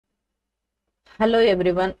Hello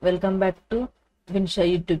everyone, welcome back to Vinisha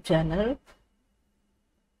YouTube channel.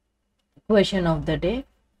 Question of the day.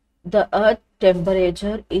 The earth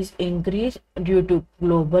temperature is increased due to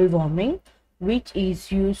global warming, which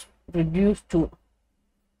is reduced to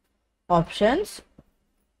options.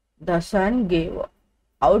 The sun gave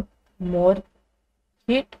out more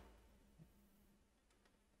heat.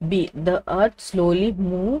 B. The earth slowly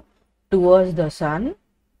moved towards the sun.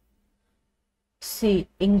 C.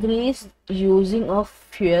 Increased using of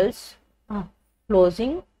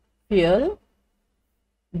closing fuel.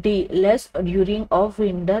 D. Less during of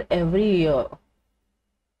winter every year.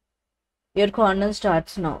 Your corner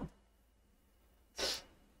starts now.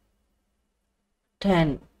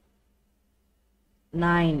 10,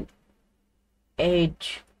 9,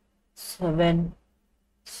 8, 7,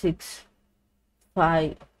 6,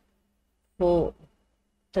 5, 4,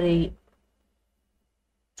 3,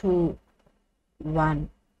 2, 1.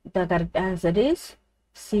 The correct answer is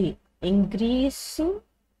C. Increasing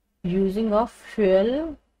using of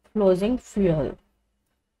fuel, closing fuel.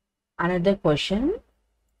 Another question.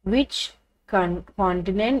 Which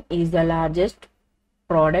continent is the largest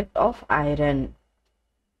product of iron?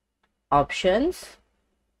 Options.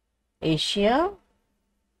 Asia.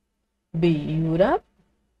 B. Europe.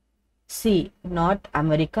 C. North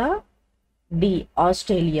America. D.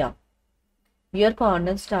 Australia. Your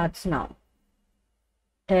countdown starts now.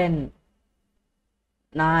 10,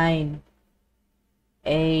 9,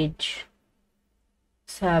 8,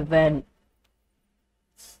 7,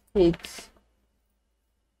 6,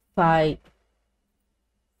 5,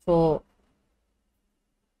 4,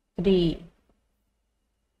 3,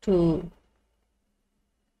 2,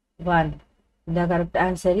 1. The correct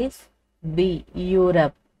answer is B.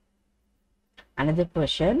 Europe. Another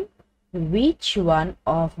question. Which one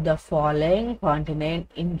of the following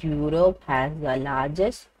continent in Europe has the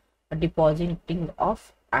largest depositing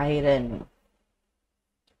of iron?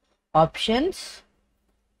 Options.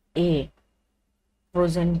 A.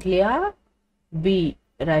 Portugal. B.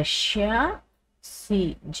 Russia.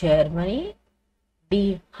 C. Germany.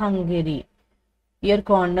 D. Hungary. Your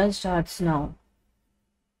countdown starts now.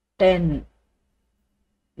 10,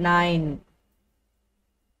 9,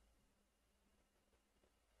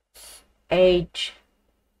 8,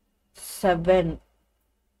 7,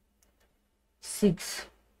 6,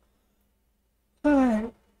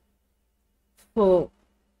 5, 4,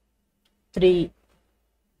 3,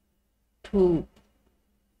 2,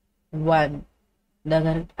 1. The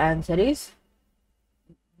correct answer is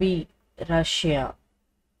B. Russia.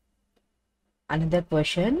 Another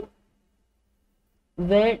question.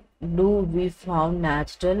 Where do we find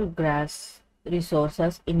natural gas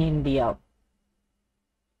resources in India?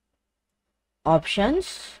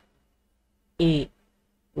 Options. A.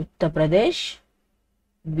 Uttar Pradesh.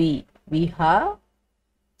 B. Bihar.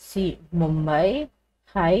 C. Mumbai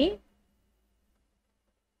High.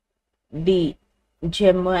 D.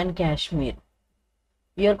 Jammu and Kashmir.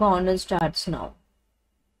 Your countdown starts now.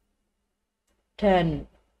 10,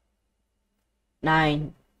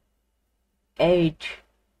 9, 8,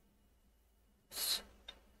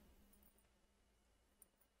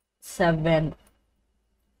 7,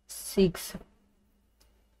 6,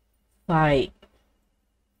 5,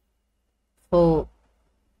 4,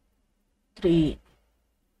 3,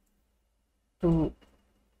 2,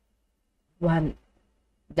 1.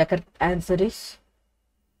 The correct answer is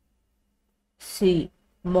C.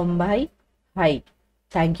 Mumbai High.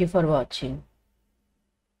 Thank you for watching.